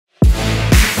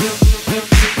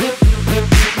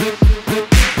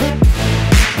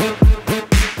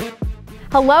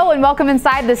Hello and welcome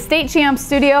inside the State Champs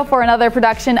studio for another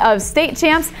production of State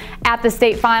Champs at the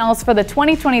state finals for the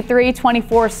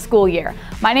 2023-24 school year.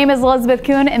 My name is Elizabeth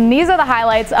Kuhn and these are the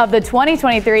highlights of the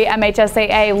 2023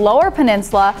 MHSAA Lower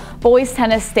Peninsula Boys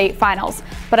Tennis State Finals.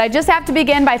 But I just have to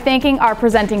begin by thanking our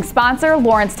presenting sponsor,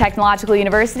 Lawrence Technological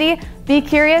University. Be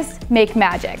curious, make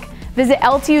magic. Visit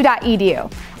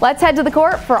ltu.edu. Let's head to the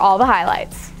court for all the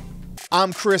highlights.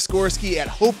 I'm Chris Gorski at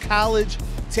Hope College,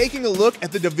 taking a look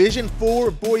at the Division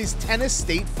IV Boys Tennis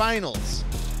State Finals.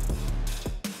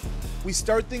 We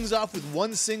start things off with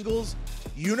one singles.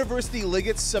 University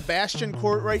Liggett's Sebastian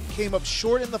Courtwright came up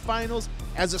short in the finals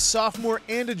as a sophomore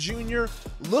and a junior,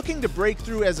 looking to break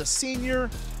through as a senior,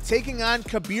 taking on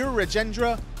Kabir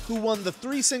Rajendra, who won the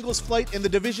three singles flight in the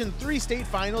Division III state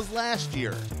finals last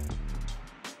year.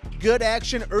 Good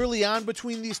action early on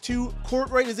between these two.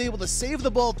 Courtwright is able to save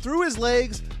the ball through his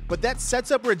legs, but that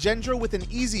sets up Rajendra with an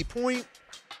easy point.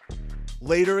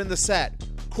 Later in the set,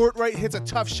 Courtwright hits a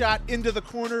tough shot into the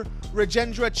corner.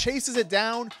 Rajendra chases it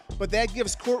down, but that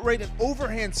gives Courtwright an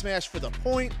overhand smash for the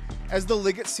point as the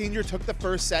Liggett senior took the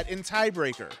first set in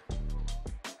tiebreaker.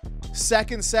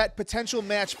 Second set, potential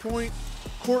match point.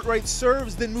 Courtwright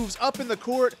serves, then moves up in the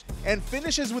court and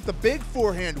finishes with the big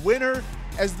forehand winner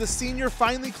as the senior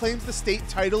finally claims the state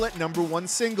title at #1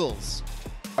 singles.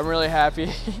 I'm really happy,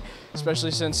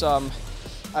 especially since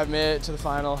I've made it to the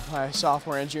final my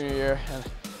sophomore and junior year, and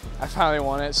I finally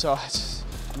won it, so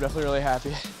I'm definitely really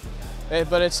happy.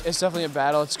 But it's definitely a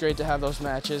battle. It's great to have those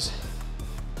matches.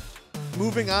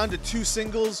 Moving on to two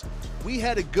singles, we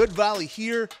had a good volley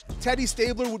here. Teddy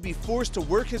Stabler would be forced to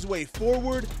work his way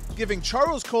forward, giving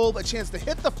Charles Kolb a chance to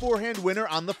hit the forehand winner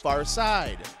on the far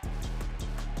side.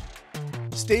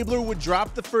 Stabler would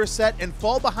drop the first set and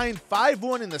fall behind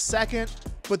 5-1 in the second,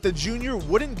 but the junior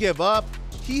wouldn't give up.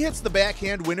 He hits the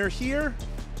backhand winner here.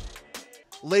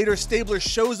 Later, Stabler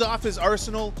shows off his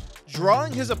arsenal,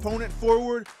 drawing his opponent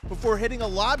forward before hitting a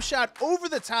lob shot over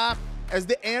the top as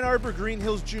the Ann Arbor Green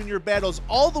Hills junior battles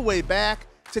all the way back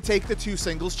to take the two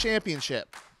singles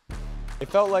championship. It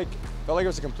felt like it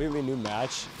was a completely new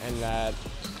match, and that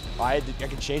I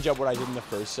could change up what I did in the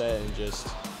first set and just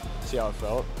see how it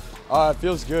felt. It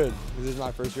feels good. This is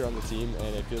my first year on the team,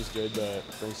 and it feels good to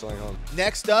bring something home.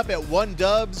 Next up at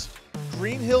 1-dubs,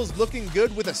 Green Hills looking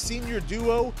good with a senior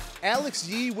duo, Alex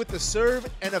Yee with the serve,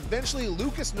 and eventually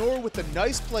Lucas Knorr with the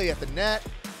nice play at the net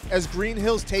as Green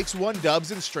Hills takes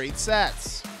 1-dubs in straight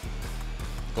sets.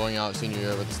 Going out senior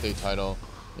year with the state title,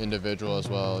 individual as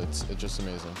well, it's just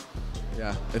amazing.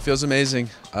 Yeah, it feels amazing,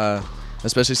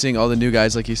 especially seeing all the new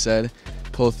guys, like you said,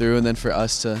 pull through, and then for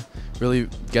us to really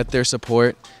get their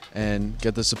support and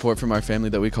get the support from our family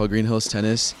that we call Green Hills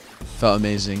Tennis felt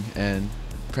amazing, and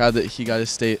proud that he got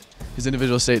his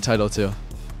individual state title too.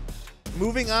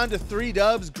 Moving on to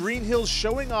 3-dubs, Green Hills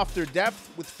showing off their depth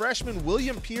with freshman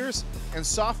William Pierce and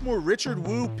sophomore Richard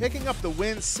Wu picking up the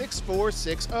win 6-4,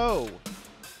 6-0.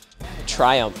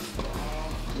 Triumph.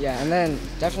 Yeah, and then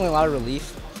definitely a lot of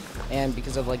relief, and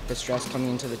because of like the stress coming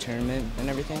into the tournament and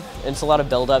everything. It's a lot of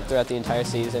build-up throughout the entire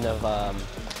season of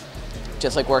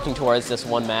just like working towards this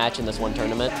one match and this one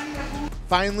tournament.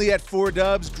 Finally at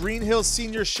 4-dubs, Green Hills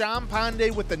senior Sham Pandey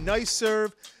with the nice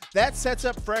serve. That sets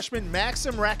up freshman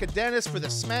Maxim Rakadenis for the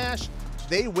smash.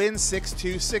 They win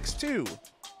 6-2, 6-2.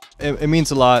 It means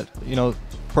a lot, you know,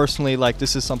 personally. Like,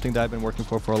 this is something that I've been working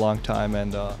for a long time,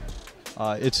 and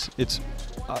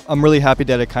I'm really happy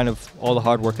that all the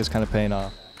hard work is kind of paying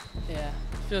off. Yeah,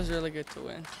 it feels really good to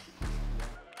win.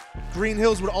 Green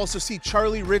Hills would also see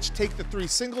Charlie Rich take the 3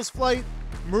 singles flight,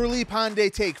 Murli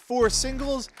Pandey take 4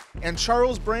 singles, and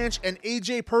Charles Branch and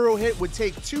AJ Purohit would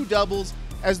take 2 doubles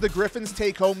as the Griffins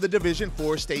take home the Division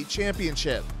IV state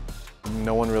championship.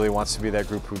 No one really wants to be that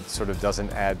group who sort of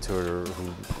doesn't add to it, or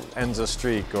who ends a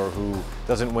streak, or who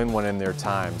doesn't win one in their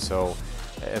time. So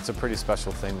it's a pretty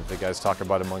special thing that the guys talk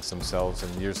about amongst themselves,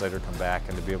 and years later come back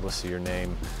and to be able to see your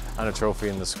name on a trophy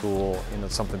in the school, you know,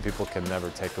 it's something people can never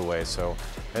take away. So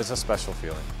it's a special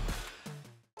feeling.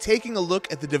 Taking a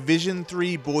look at the Division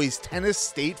III Boys Tennis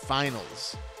State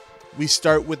Finals. We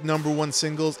start with #1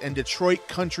 singles and Detroit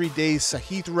Country Days'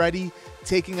 Sahith Reddy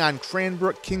taking on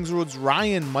Cranbrook Kings Road's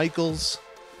Ryan Michaels.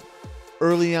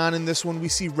 Early on in this one, we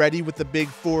see Reddy with the big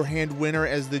forehand winner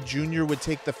as the junior would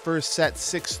take the first set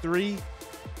 6-3.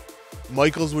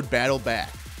 Michaels would battle back,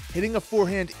 hitting a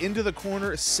forehand into the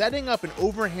corner, setting up an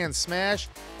overhand smash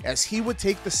as he would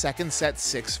take the second set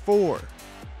 6-4.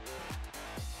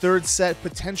 Third set,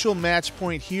 potential match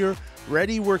point here.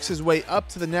 Reddy works his way up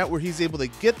to the net where he's able to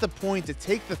get the point to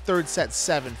take the third set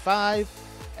 7-5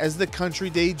 as the Country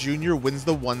Day junior wins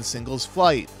the 1 singles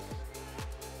flight.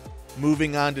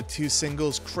 Moving on to two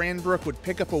singles, Cranbrook would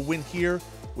pick up a win here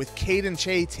with Caden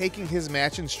Che taking his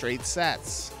match in straight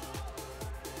sets.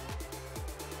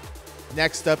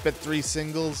 Next up at three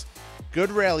singles, good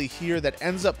rally here that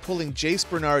ends up pulling Jace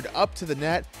Bernard up to the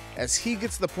net as he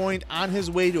gets the point on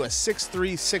his way to a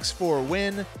 6-3, 6-4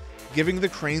 win, giving the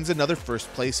Cranes another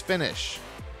first place finish.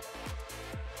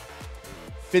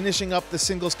 Finishing up the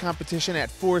singles competition at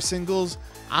four singles,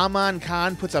 Aman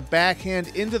Khan puts a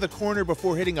backhand into the corner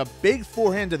before hitting a big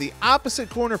forehand to the opposite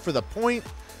corner for the point.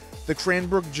 The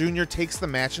Cranbrook Junior takes the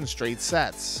match in straight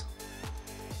sets.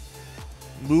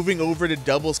 Moving over to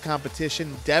doubles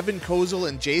competition, Devin Kozel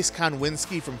and Jace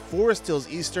Konwinski from Forest Hills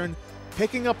Eastern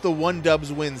picking up the one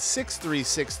dubs win 6-3,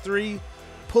 6-3,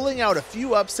 pulling out a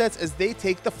few upsets as they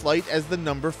take the flight as the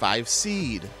number 5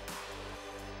 seed.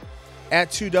 At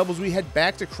two doubles, we head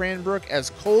back to Cranbrook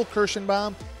as Cole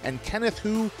Kirschenbaum and Kenneth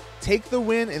Hu take the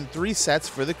win in 3 sets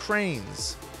for the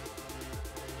Cranes.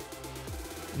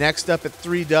 Next up at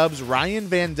three dubs, Ryan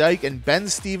Van Dyke and Ben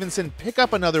Stevenson pick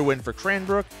up another win for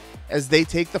Cranbrook as they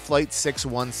take the flight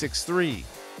 6-1, 6-3.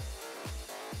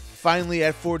 Finally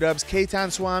at four dubs,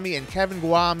 Ketan Swami and Kevin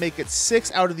Gua make it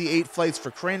 6 out of the 8 flights for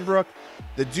Cranbrook.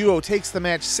 The duo takes the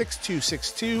match 6-2,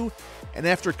 6-2, and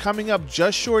after coming up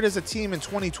just short as a team in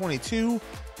 2022,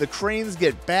 the Cranes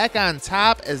get back on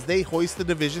top as they hoist the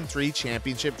Division III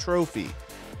championship trophy.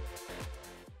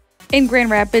 In Grand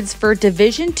Rapids for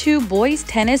Division II boys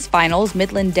tennis finals,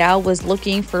 Midland Dow was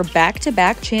looking for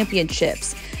back-to-back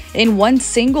championships. In one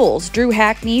singles, Drew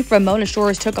Hackney from Mona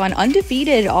Shores took on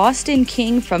undefeated Austin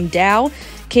King from Dow.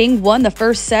 King won the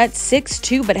first set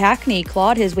 6-2, but Hackney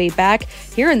clawed his way back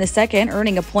here in the second,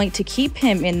 earning a point to keep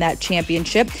him in that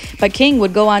championship. But King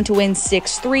would go on to win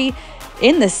 6-3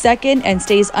 in the second and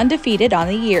stays undefeated on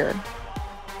the year.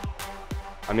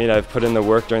 I mean, I've put in the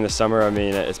work during the summer. I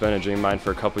mean, it's been a dream of mine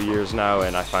for a couple years now,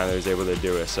 and I finally was able to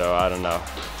do it. So I don't know.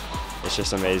 It's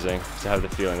just amazing to have the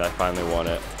feeling that I finally won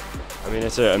it. I mean,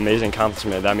 it's an amazing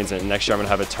accomplishment. That means that next year I'm going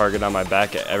to have a target on my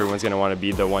back. Everyone's going to want to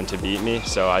be the one to beat me.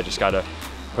 So I just got to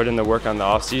put in the work on the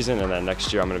off season, and then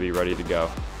next year I'm going to be ready to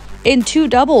go. In two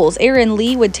doubles, Aaron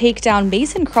Lee would take down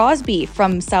Mason Crosby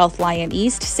from South Lyon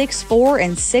East 6-4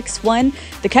 and 6-1.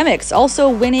 The Chemics also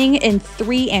winning in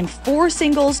 3 and 4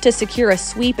 singles to secure a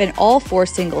sweep in all 4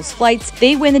 singles flights.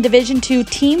 They win the Division II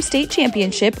Team State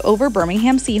Championship over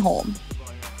Birmingham Seaholm.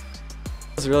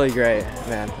 It was really great,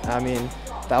 man. I mean,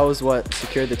 that was what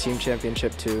secured the team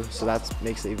championship too, so that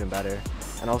makes it even better.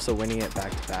 And also winning it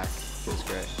back-to-back feels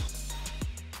great.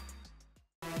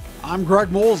 I'm Greg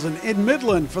Molson in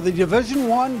Midland for the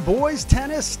Division I Boys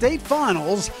Tennis State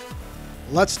Finals.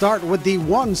 Let's start with the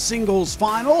one singles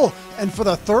final, and for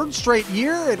the third straight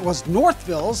year, it was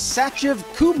Northville's Sachiv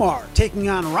Kumar taking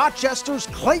on Rochester's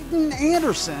Clayton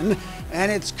Anderson,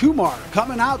 and it's Kumar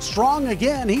coming out strong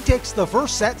again. He takes the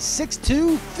first set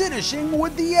 6-2, finishing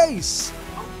with the ace.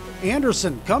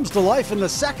 Anderson comes to life in the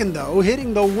second though,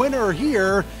 hitting the winner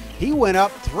here. He went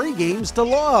up 3 games to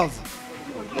love.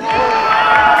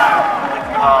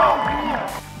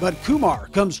 But Kumar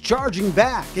comes charging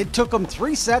back. It took him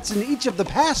 3 sets in each of the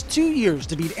past 2 years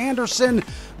to beat Anderson,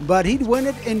 but he'd win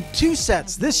it in 2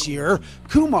 sets this year.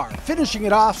 Kumar finishing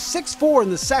it off 6-4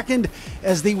 in the second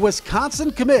as the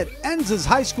Wisconsin commit ends his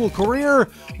high school career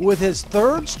with his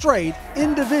 3rd straight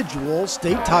individual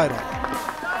state title.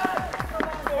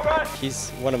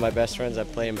 He's one of my best friends. I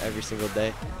play him every single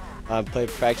day. I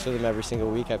practice with him every single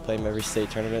week. I play him every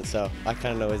state tournament, so I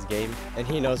kind of know his game. And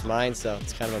he knows mine, so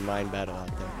it's kind of a mind battle out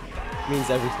there. It means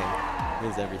everything. It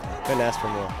means everything. Couldn't ask for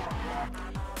more.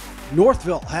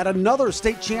 Northville had another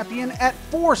state champion at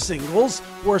 4 singles,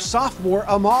 where sophomore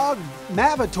Amag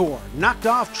Mavator knocked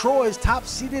off Troy's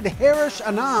top-seeded Harish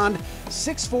Anand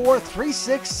 6-4,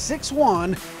 3-6,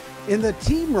 6-1. In the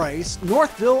team race,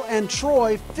 Northville and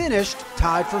Troy finished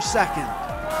tied for second.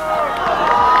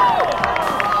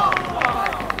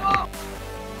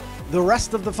 The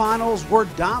rest of the finals were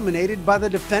dominated by the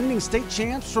defending state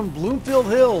champs from Bloomfield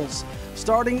Hills,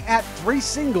 starting at 3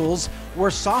 singles, where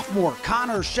sophomore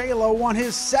Connor Shalo won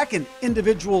his 2nd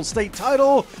individual state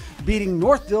title, beating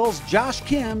Northville's Josh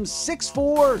Kim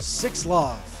 6-4,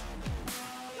 6-love.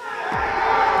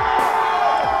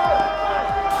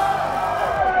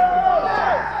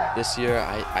 This year,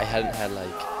 I hadn't had,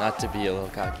 not to be a little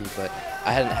cocky, but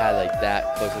I hadn't had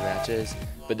that close of matches.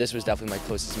 But this was definitely my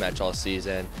closest match all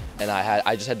season, and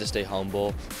I just had to stay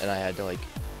humble, and I had to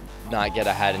not get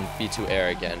ahead and be too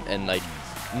arrogant, and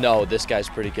no, this guy's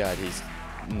pretty good. He's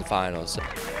in the finals.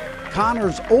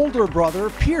 Connor's older brother,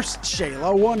 Pierce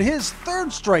Shayla, won his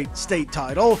 3rd straight state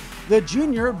title, the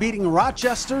junior beating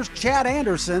Rochester's Chad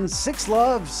Anderson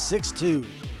 6-love, 6-2.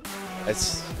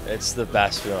 It's It's the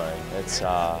best feeling.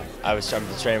 I've been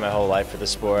training my whole life for the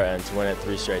sport, and to win it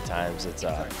 3 straight times, it's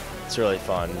really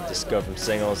fun. Just go from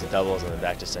singles to doubles and then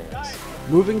back to singles.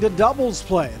 Moving to doubles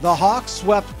play, the Hawks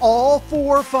swept all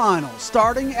 4 finals,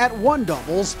 starting at 1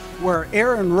 doubles, where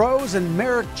Aaron Rose and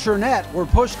Merrick Chernett were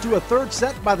pushed to a 3rd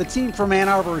set by the team from Ann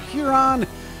Arbor Huron.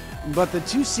 But the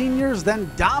 2 seniors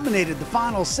then dominated the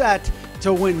final set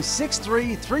to win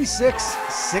 6-3, 3-6,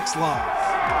 6-love.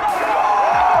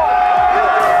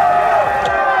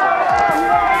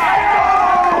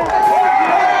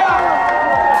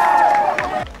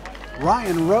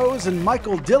 Ryan Rose and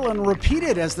Michael Dillon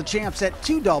repeated as the champs at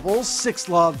 2 doubles,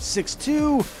 6-love,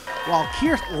 6-2, while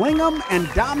Keith Lingham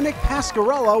and Dominic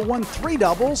Pascarella won 3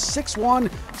 doubles, 6-1,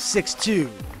 6-2.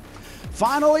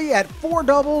 Finally, at 4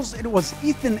 doubles, it was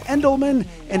Ethan Endelman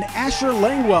and Asher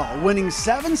Langwell winning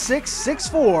 7-6,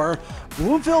 6-4.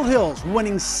 Bloomfield Hills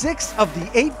winning 6 of the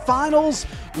 8 finals,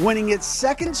 winning its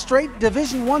 2nd straight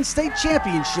Division I state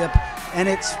championship and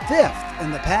its 5th in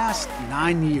the past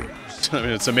 9 years. I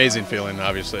mean, it's an amazing feeling.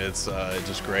 Obviously, it's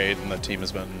just great, and the team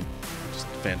has been just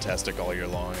fantastic all year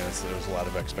long. And there's a lot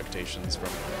of expectations from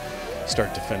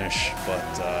start to finish, but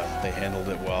they handled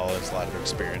it well. There's a lot of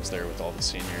experience there with all the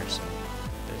seniors, and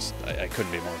I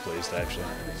couldn't be more pleased, actually.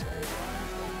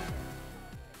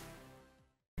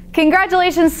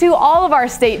 Congratulations to all of our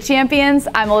state champions.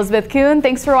 I'm Elizabeth Kuhn.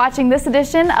 Thanks for watching this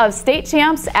edition of State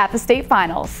Champs at the State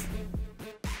Finals.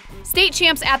 State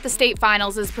Champs at the State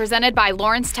Finals is presented by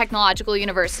Lawrence Technological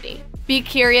University. Be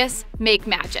curious, make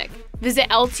magic. Visit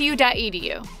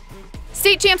ltu.edu.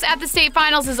 State Champs at the State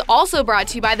Finals is also brought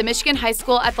to you by the Michigan High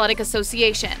School Athletic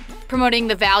Association, promoting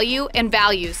the value and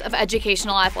values of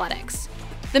educational athletics.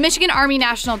 The Michigan Army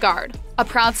National Guard, a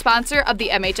proud sponsor of the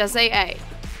MHSAA.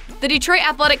 The Detroit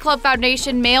Athletic Club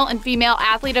Foundation Male and Female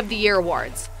Athlete of the Year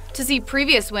Awards. To see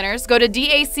previous winners, go to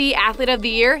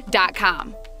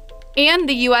dacathleteoftheyear.com. And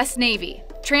the U.S. Navy.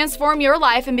 Transform your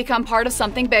life and become part of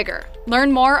something bigger.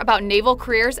 Learn more about naval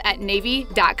careers at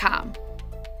Navy.com.